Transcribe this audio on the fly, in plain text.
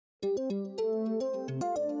So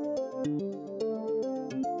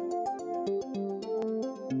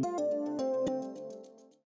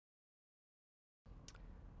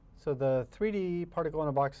the 3D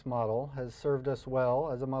particle-in-a-box model has served us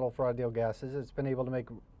well as a model for ideal gases. It's been able to make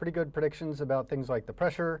pretty good predictions about things like the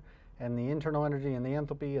pressure and the internal energy and the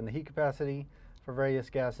enthalpy and the heat capacity for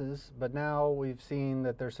various gases. But now we've seen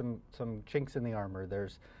that there's some chinks in the armor.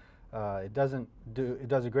 It does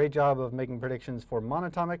a great job of making predictions for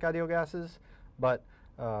monatomic ideal gases, but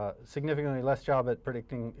significantly less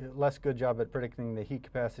good job at predicting the heat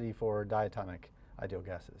capacity for diatomic ideal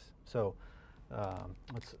gases. So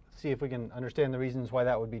let's see if we can understand the reasons why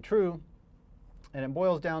that would be true. And it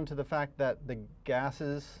boils down to the fact that the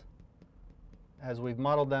gases, as we've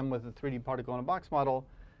modeled them with the 3D particle-in-a-box model,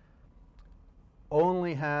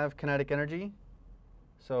 only have kinetic energy.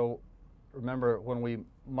 So remember, when we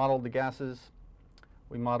modeled the gases,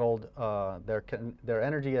 we modeled their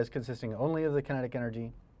energy as consisting only of the kinetic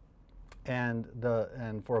energy. And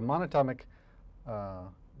for a monatomic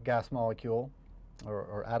gas molecule,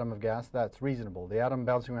 or atom of gas, that's reasonable. The atom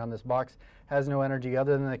bouncing around this box has no energy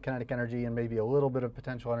other than the kinetic energy and maybe a little bit of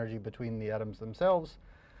potential energy between the atoms themselves.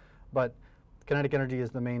 But kinetic energy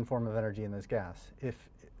is the main form of energy in this gas, if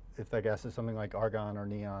that gas is something like argon or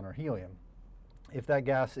neon or helium. If that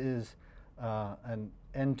gas is an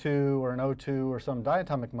N2 or an O2 or some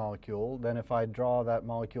diatomic molecule, then if I draw that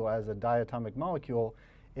molecule as a diatomic molecule,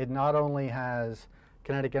 it not only has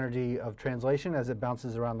kinetic energy of translation as it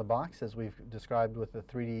bounces around the box, as we've described with the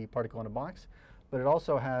 3D particle in a box, but it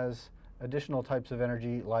also has additional types of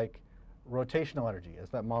energy like rotational energy as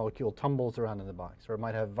that molecule tumbles around in the box, or it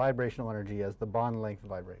might have vibrational energy as the bond length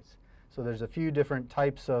vibrates. So there's a few different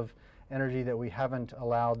types of energy that we haven't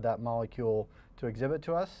allowed that molecule to exhibit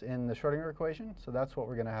to us in the Schrodinger equation. So that's what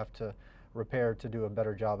we're going to have to repair to do a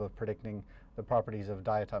better job of predicting the properties of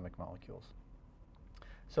diatomic molecules.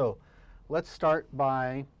 So let's start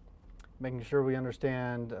by making sure we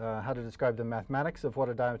understand how to describe the mathematics of what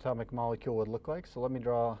a diatomic molecule would look like. So let me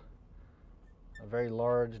draw a very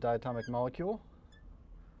large diatomic molecule.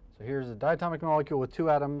 So here's a diatomic molecule with two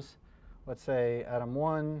atoms. Let's say atom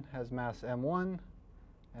 1 has mass m1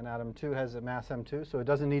 and atom 2 has a mass m2. So it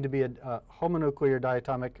doesn't need to be a homonuclear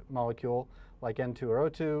diatomic molecule like N2 or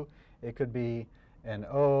O2. It could be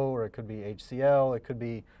NO, or it could be HCl. It could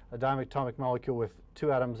be a diatomic molecule with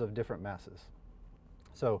two atoms of different masses.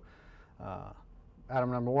 So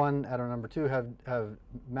atom number 1, atom number 2 have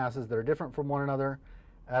masses that are different from one another.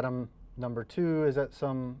 Atom number 2 is at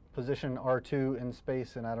some position R2 in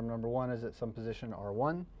space, and atom number 1 is at some position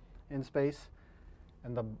R1 in space.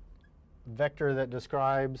 And the vector that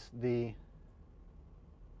describes the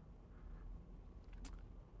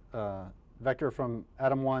vector from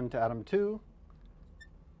atom 1 to atom 2,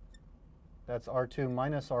 that's R2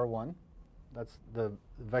 minus R1. That's the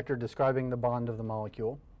vector describing the bond of the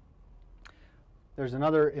molecule. There's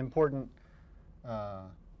another important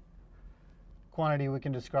quantity we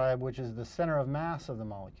can describe, which is the center of mass of the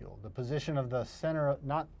molecule. The position of the center,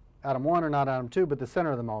 not atom 1 or not atom 2, but the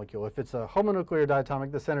center of the molecule. If it's a homonuclear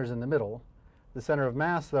diatomic, the center's in the middle. The center of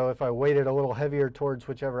mass, though, if I weight it a little heavier towards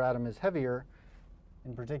whichever atom is heavier,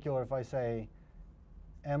 in particular, if I say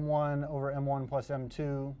M1 over M1 plus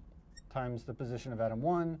M2 times the position of atom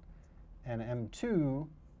 1, and M2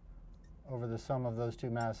 over the sum of those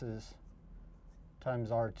two masses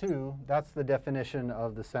times R2, that's the definition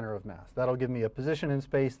of the center of mass. That'll give me a position in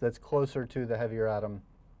space that's closer to the heavier atom.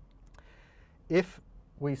 If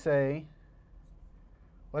we say,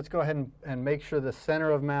 let's go ahead and make sure the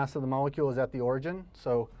center of mass of the molecule is at the origin.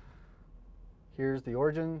 So here's the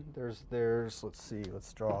origin. Let's see,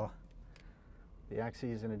 let's draw the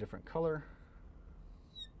axes in a different color.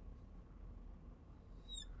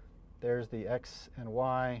 There's the x and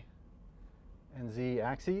y and z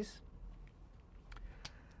axes.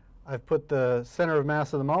 I've put the center of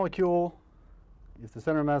mass of the molecule. If the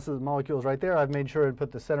center of mass of the molecule is right there, I've made sure to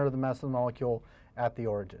put the center of the mass of the molecule at the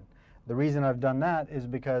origin. The reason I've done that is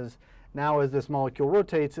because now as this molecule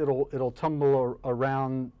rotates, it'll tumble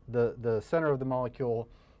around the center of the molecule,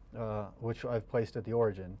 which I've placed at the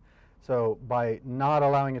origin. So by not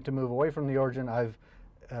allowing it to move away from the origin, I've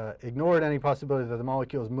ignored any possibility that the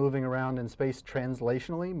molecule is moving around in space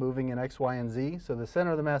translationally, moving in x, y, and z. So the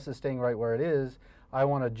center of the mass is staying right where it is. I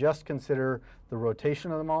want to just consider the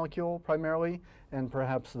rotation of the molecule primarily, and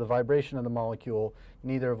perhaps the vibration of the molecule,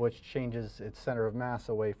 neither of which changes its center of mass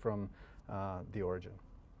away from the origin.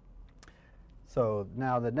 So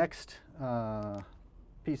now the next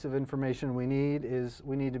piece of information we need is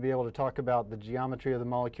we need to be able to talk about the geometry of the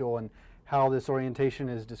molecule and how this orientation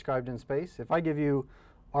is described in space. If I give you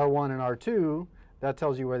R1 and R2, That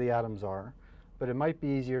tells you where the atoms are. But it might be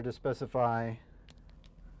easier to specify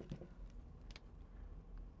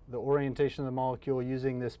the orientation of the molecule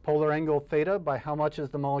using this polar angle theta by how much is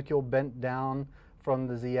the molecule bent down from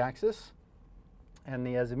the z-axis, and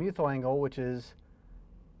the azimuthal angle, which is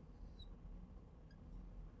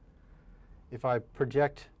if I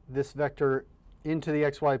project this vector into the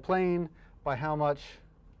xy plane, by how much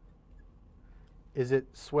is it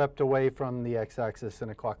swept away from the x-axis in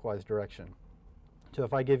a clockwise direction. So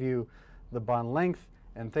if I give you the bond length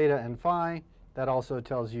and theta and phi, that also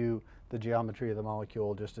tells you the geometry of the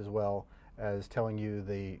molecule just as well as telling you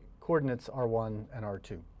the coordinates r1 and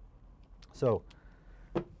r2. So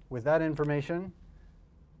with that information,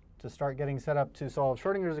 to start getting set up to solve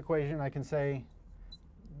Schrödinger's equation, I can say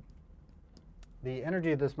the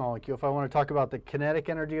energy of this molecule, if I want to talk about the kinetic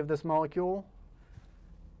energy of this molecule,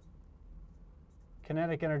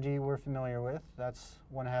 kinetic energy we're familiar with, that's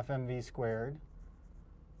 1/2 mv squared.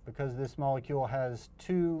 Because this molecule has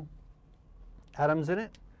two atoms in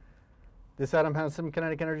it, this atom has some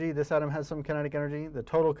kinetic energy, this atom has some kinetic energy. The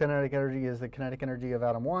total kinetic energy is the kinetic energy of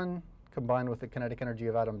atom 1 combined with the kinetic energy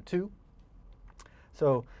of atom 2.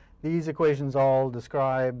 So these equations all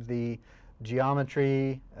describe the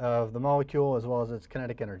geometry of the molecule as well as its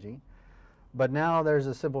kinetic energy. But now there's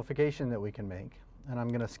a simplification that we can make. And I'm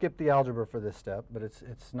going to skip the algebra for this step, but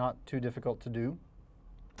it's not too difficult to do.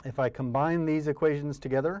 If I combine these equations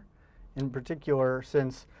together, in particular,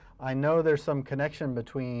 since I know there's some connection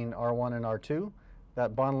between R1 and R2,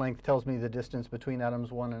 that bond length tells me the distance between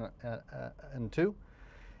atoms 1 and 2.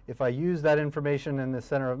 If I use that information in the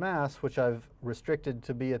center of mass, which I've restricted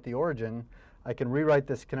to be at the origin, I can rewrite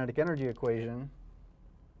this kinetic energy equation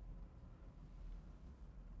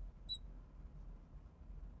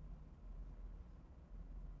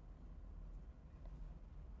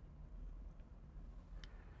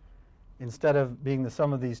instead of being the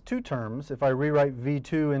sum of these two terms. If I rewrite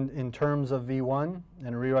V2 in terms of V1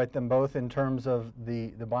 and rewrite them both in terms of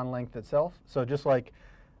the bond length itself, so just like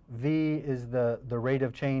V is the rate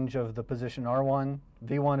of change of the position R1,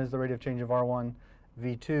 V1 is the rate of change of R1,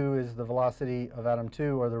 V2 is the velocity of atom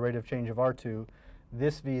 2 or the rate of change of R2.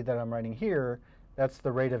 This V that I'm writing here, that's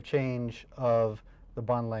the rate of change of the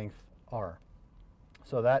bond length R.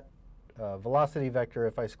 So that velocity vector,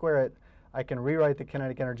 if I square it, I can rewrite the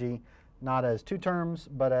kinetic energy not as two terms,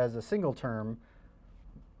 but as a single term,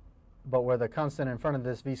 but where the constant in front of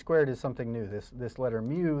this v squared is something new. This letter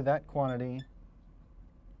mu, that quantity,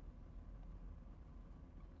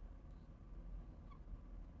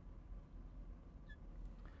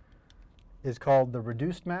 is called the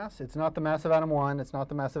reduced mass. It's not the mass of atom 1, it's not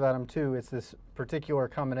the mass of atom 2, it's this particular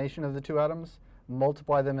combination of the two atoms.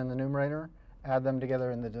 Multiply them in the numerator, add them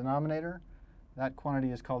together in the denominator. That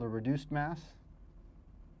quantity is called a reduced mass.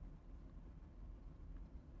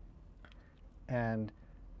 And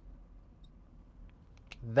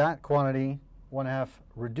that quantity, 1/2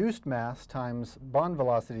 reduced mass times bond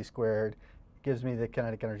velocity squared, gives me the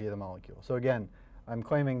kinetic energy of the molecule. So again, I'm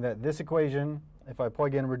claiming that this equation, if I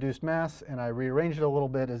plug in reduced mass and I rearrange it a little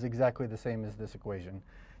bit, is exactly the same as this equation.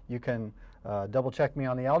 You can double check me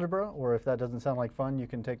on the algebra, or if that doesn't sound like fun, you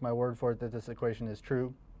can take my word for it that this equation is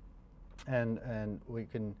true. And we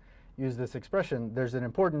can use this expression. There's an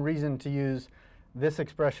important reason to use this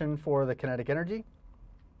expression for the kinetic energy,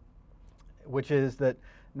 which is that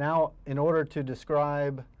now in order to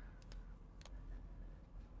describe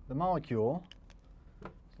the molecule,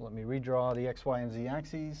 so let me redraw the x, y, and z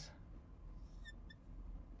axes.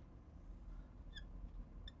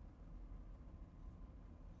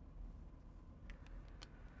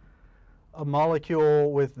 A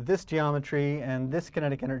molecule with this geometry and this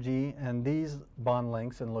kinetic energy and these bond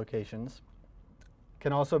lengths and locations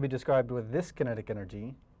can also be described with this kinetic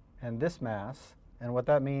energy and this mass. And what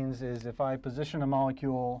that means is if I position a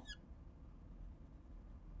molecule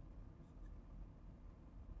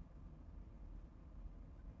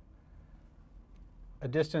a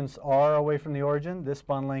distance r away from the origin, this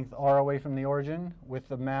bond length r away from the origin, with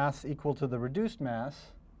the mass equal to the reduced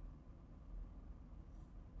mass,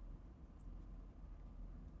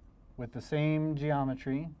 with the same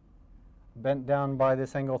geometry, bent down by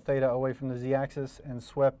this angle theta away from the z-axis and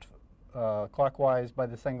swept clockwise by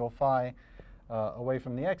this angle phi away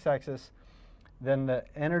from the x-axis, then the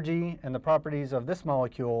energy and the properties of this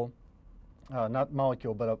molecule, not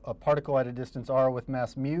molecule, but a particle at a distance r with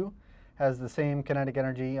mass mu, has the same kinetic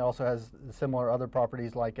energy, also has similar other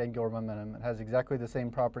properties like angular momentum. It has exactly the same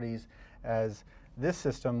properties as this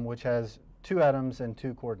system, which has two atoms and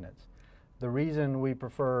two coordinates. The reason we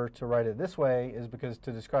prefer to write it this way is because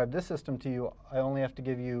to describe this system to you, I only have to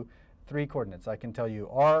give you three coordinates. I can tell you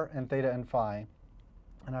r and theta and phi,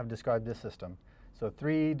 and I've described this system. So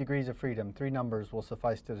 3 degrees of freedom, 3 numbers will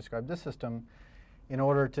suffice to describe this system. In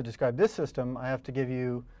order to describe this system, I have to give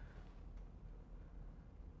you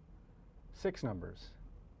 6 numbers,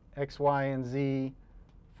 x, y, and z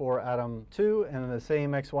for atom 2, and the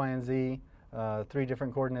same x, y, and z, 3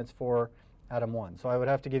 different coordinates for atom 1. So I would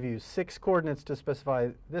have to give you 6 coordinates to specify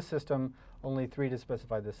this system, only 3 to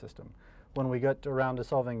specify this system. When we get around to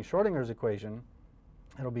solving Schrödinger's equation,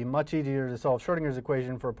 it'll be much easier to solve Schrödinger's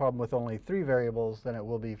equation for a problem with only 3 variables than it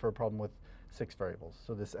will be for a problem with 6 variables.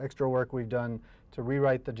 So this extra work we've done to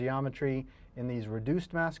rewrite the geometry in these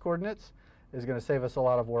reduced mass coordinates is going to save us a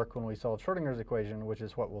lot of work when we solve Schrödinger's equation, which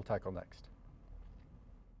is what we'll tackle next.